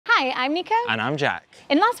Hi, I'm Nico. And I'm Jack.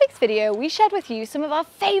 In last week's video, we shared with you some of our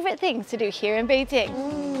favourite things to do here in Beijing.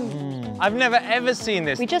 I've never ever seen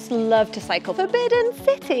this. We just love to cycle. Forbidden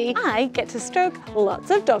City. I get to stroke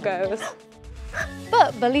lots of doggos.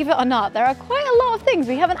 But believe it or not, there are quite a lot of things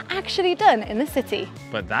we haven't actually done in the city.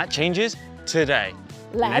 But that changes today.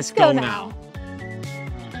 Let's go now.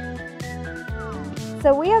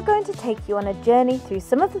 So we are going to take you on a journey through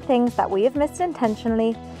some of the things that we have missed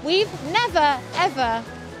intentionally. We've never, ever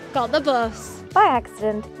got the bus. By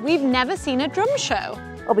accident. We've never seen a drum show.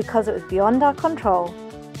 Or because it was beyond our control.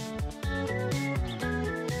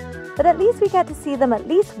 But at least we get to see them at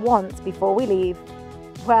least once before we leave.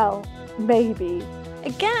 Well, maybe.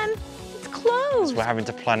 Again, it's closed. We're having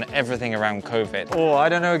to plan everything around COVID. Oh, I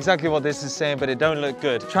don't know exactly what this is saying, but it don't look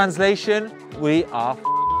good. Translation, we are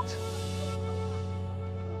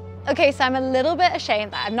Okay, so I'm a little bit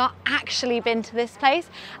ashamed that I've not actually been to this place,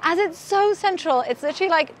 as it's so central. It's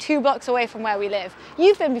literally like 2 blocks away from where we live.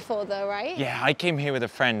 You've been before though, right? Yeah, I came here with a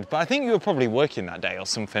friend, but I think you were probably working that day or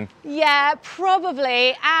something. Yeah,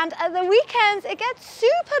 probably. And at the weekends, it gets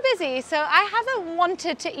super busy, so I haven't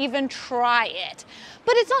wanted to even try it.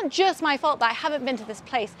 But it's not just my fault that I haven't been to this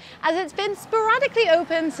place, as it's been sporadically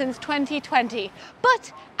open since 2020.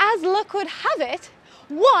 But as luck would have it,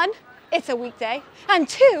 1, it's a weekday, and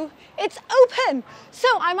 2, it's open. So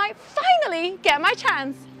I might finally get my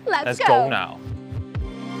chance. Let's go now.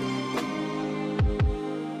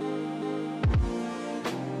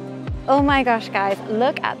 Oh my gosh, guys,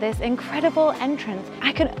 look at this incredible entrance.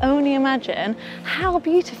 I can only imagine how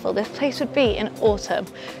beautiful this place would be in autumn.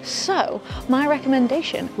 So my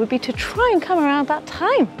recommendation would be to try and come around that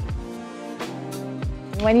time.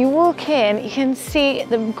 When you walk in, you can see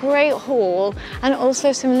the great hall and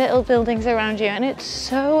also some little buildings around you, and it's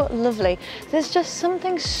so lovely. There's just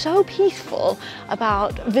something so peaceful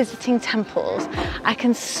about visiting temples. I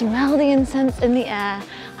can smell the incense in the air,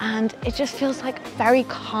 and it just feels like very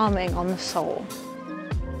calming on the soul.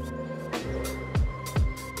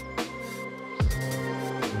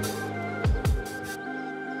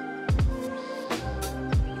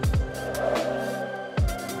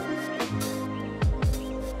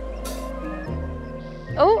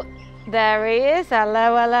 Oh, there he is.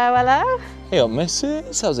 Hello, hello, hello. Hey up,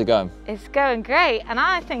 missus. How's it going? It's going great, and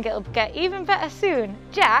I think it'll get even better soon.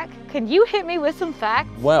 Jack, can you hit me with some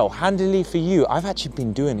facts? Well, handily for you, I've actually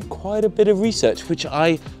been doing quite a bit of research, which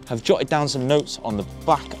I have jotted down some notes on the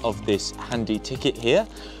back of this handy ticket here.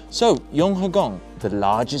 So, Yonghagong, the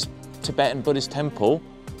largest Tibetan Buddhist temple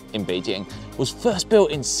in Beijing, was first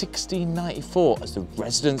built in 1694 as the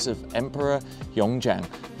residence of Emperor Yongzheng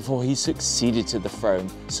before he succeeded to the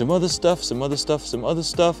throne. Some other stuff. In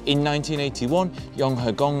 1981,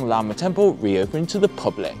 Yonghagong Lama Temple reopened to the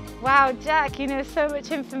public. Wow, Jack, you know so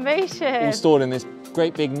much information. All stored in this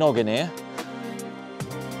great big noggin here.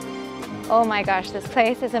 Oh my gosh, this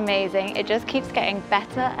place is amazing. It just keeps getting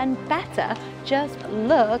better and better. Just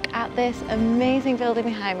look at this amazing building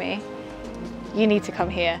behind me. You need to come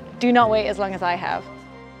here. Do not wait as long as I have.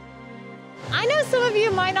 I know some of you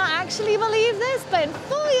might not actually believe this, but in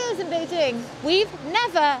 4 years in Beijing, we've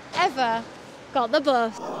never, ever got the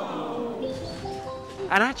bus.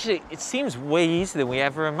 And actually, it seems way easier than we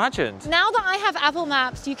ever imagined. Now that I have Apple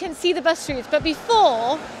Maps, you can see the bus routes, but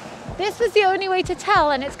before, this was the only way to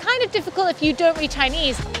tell, and it's kind of difficult if you don't read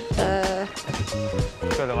Chinese.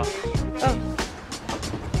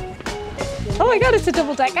 Oh my God, it's a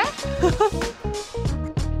double-decker.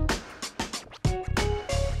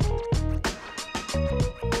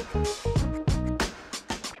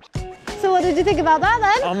 So what did you think about that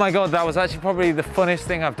then? Oh my God, that was actually probably the funnest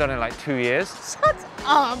thing I've done in like 2 years. Shut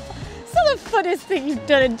up. It's not the funnest thing you've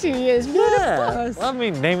done in 2 years. Yeah. Well, I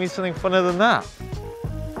mean, name me something funner than that.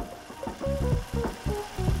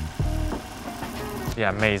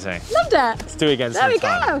 Yeah, amazing. Loved it. Let's do it again There we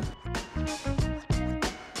sometime. go.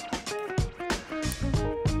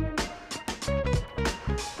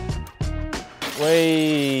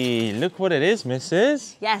 Wait, look what it is,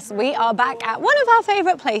 missus. Yes, we are back at one of our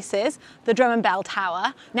favourite places, the Drum and Bell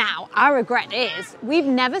Tower. Now, our regret is we've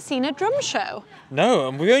never seen a drum show. No,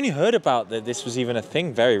 and we only heard about that this was even a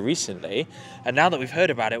thing very recently. And now that we've heard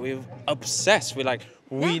about it, we're obsessed. We're like,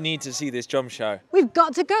 we need to see this drum show. We've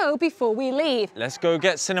got to go before we leave. Let's go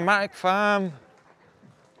get cinematic, fam.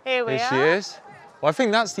 Here we Here are. she is. Well, I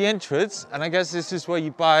think that's the entrance, and I guess this is where you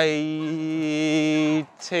buy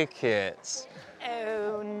tickets.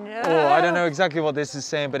 Oh no. Oh, I don't know exactly what this is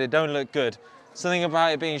saying, but it don't look good. Something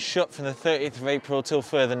about it being shut from the 30th of April till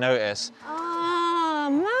further notice. Oh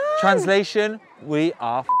man. Translation, we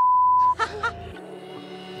are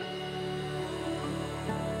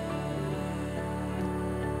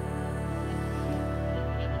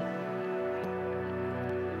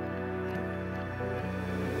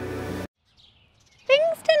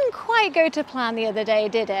quite go to plan the other day,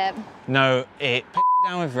 did it? No, it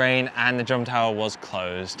down with rain and the drum tower was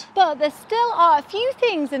closed. But there still are a few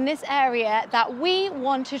things in this area that we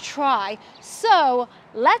want to try. So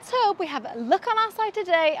let's hope we have a look on our side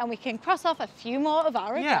today and we can cross off a few more of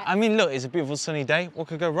our regrets. Yeah, I mean, look, it's a beautiful sunny day. What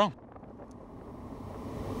could go wrong?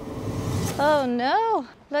 Oh no,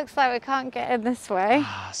 looks like we can't get in this way.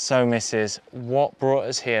 So, Mrs., what brought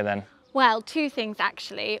us here then? Well, two things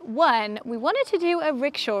actually. One, we wanted to do a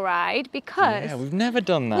rickshaw ride because... Yeah, we've never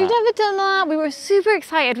done that. We've never done that. We were super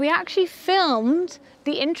excited. We actually filmed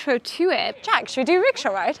the intro to it. Jack, should we do a rickshaw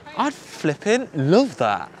ride? I'd flippin' love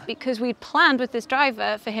that. Because we'd planned with this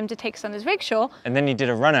driver for him to take us on his rickshaw. And then you did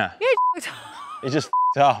a runner. Yeah, It just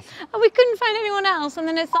off. and we couldn't find anyone else, and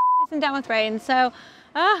then it started pissing down with rain, so...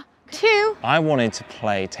 Two. I wanted to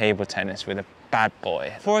play table tennis with a bad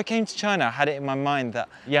boy. Before I came to China, I had it in my mind that,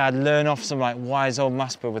 yeah, I'd learn off some like wise old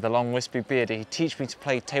master with a long wispy beard. He'd teach me to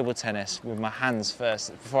play table tennis with my hands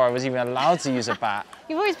first, before I was even allowed to use a bat.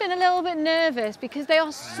 You've always been a little bit nervous because they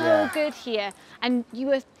are so good here. And you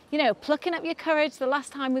were, you know, plucking up your courage the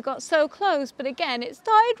last time we got so close, but again, it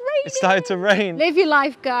started raining. It started to rain. Live your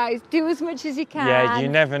life, guys. Do as much as you can. Yeah, you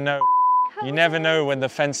never know. You never know when the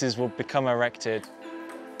fences will become erected.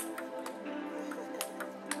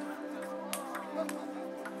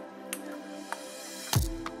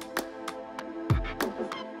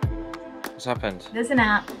 What's happened? There's an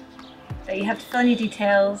app that you have to fill in your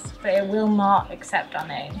details, but it will not accept our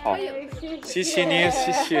name. Oh. We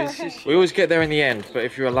always get there in the end, but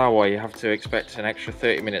if you're a Laowa, you have to expect an extra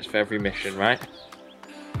 30 minutes for every mission, right?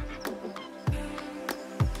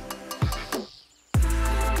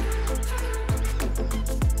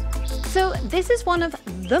 So this is one of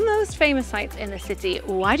the most famous sites in the city.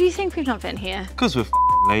 Why do you think we've not been here? Because we're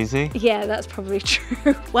lazy. Yeah, that's probably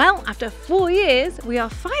true. Well, after 4 years, we are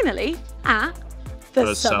finally at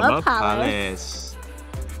the Summer Palace.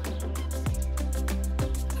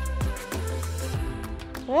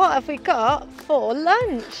 What have we got for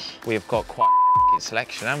lunch? We've got quite a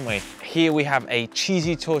selection, haven't we? Here we have a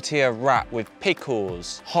cheesy tortilla wrap with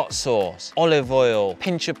pickles, hot sauce, olive oil,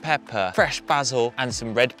 pinch of pepper, fresh basil, and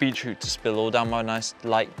some red beetroot to spill all down my nice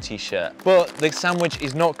light t-shirt. But the sandwich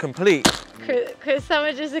is not complete. Chris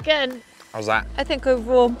sandwiches again. How's that? I think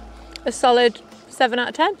overall a solid 7 out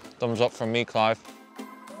of 10. Thumbs up from me, Clive.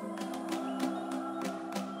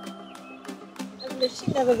 I've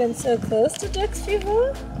literally never been so close to ducks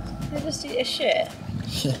before. They just eat a shit.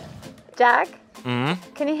 Jack,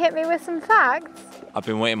 can you hit me with some facts? I've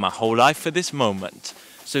been waiting my whole life for this moment.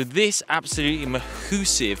 So this absolutely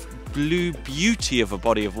massive blue beauty of a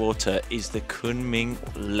body of water is the Kunming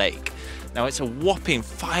Lake. Now it's a whopping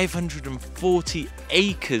 540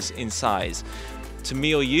 acres in size. To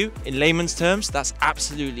me or you, in layman's terms, that's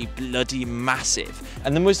absolutely bloody massive.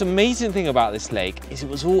 And the most amazing thing about this lake is it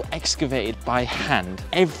was all excavated by hand.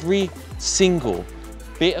 Every single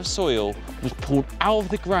bit of soil was pulled out of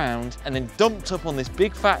the ground and then dumped up on this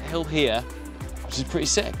big fat hill here, which is pretty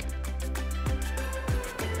sick.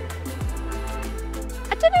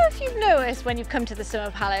 I don't know if you've noticed when you've come to the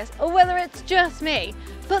Summer Palace or whether it's just me,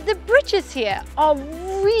 but the bridges here are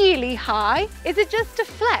really high. Is it just to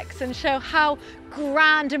flex and show how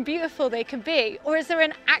grand and beautiful they can be, or is there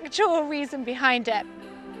an actual reason behind it?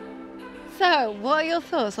 So, what are your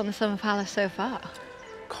thoughts on the Summer Palace so far?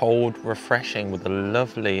 Cold, refreshing with a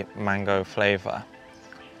lovely mango flavour.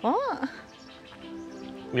 What?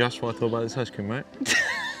 You asked what I thought about this ice cream, right?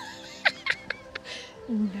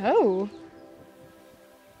 No.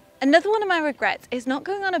 Another one of my regrets is not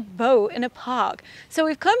going on a boat in a park. So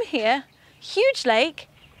we've come here, huge lake,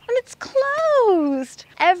 and it's closed.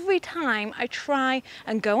 Every time I try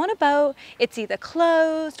and go on a boat, it's either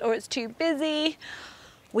closed or it's too busy.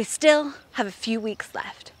 We still have a few weeks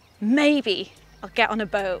left. Maybe I'll get on a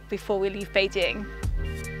boat before we leave Beijing.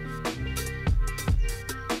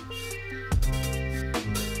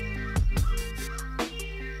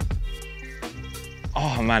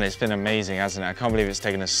 Oh man, it's been amazing, hasn't it? I can't believe it's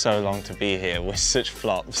taken us so long to be here with such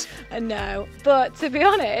flops. I know, but to be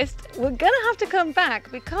honest, we're gonna have to come back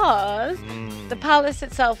because the palace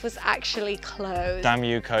itself was actually closed. Damn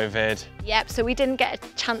you, COVID. Yep, so we didn't get a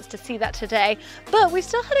chance to see that today, but we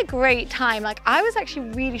still had a great time. Like, I was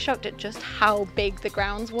actually really shocked at just how big the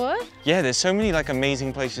grounds were. Yeah, there's so many like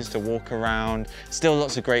amazing places to walk around, still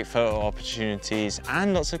lots of great photo opportunities,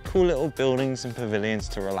 and lots of cool little buildings and pavilions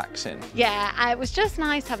to relax in. Yeah, it was just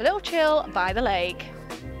nice to have a little chill by the lake.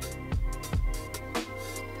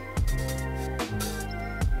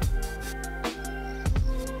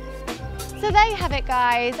 So there you have it,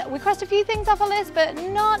 guys. We crossed a few things off our list, but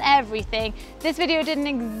not everything. This video didn't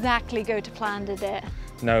exactly go to plan, did it?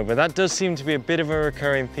 No, but that does seem to be a bit of a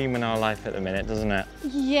recurring theme in our life at the minute, doesn't it?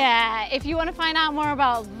 Yeah, if you want to find out more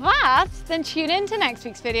about that, then tune in to next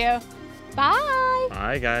week's video. Bye!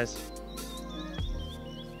 Bye, guys.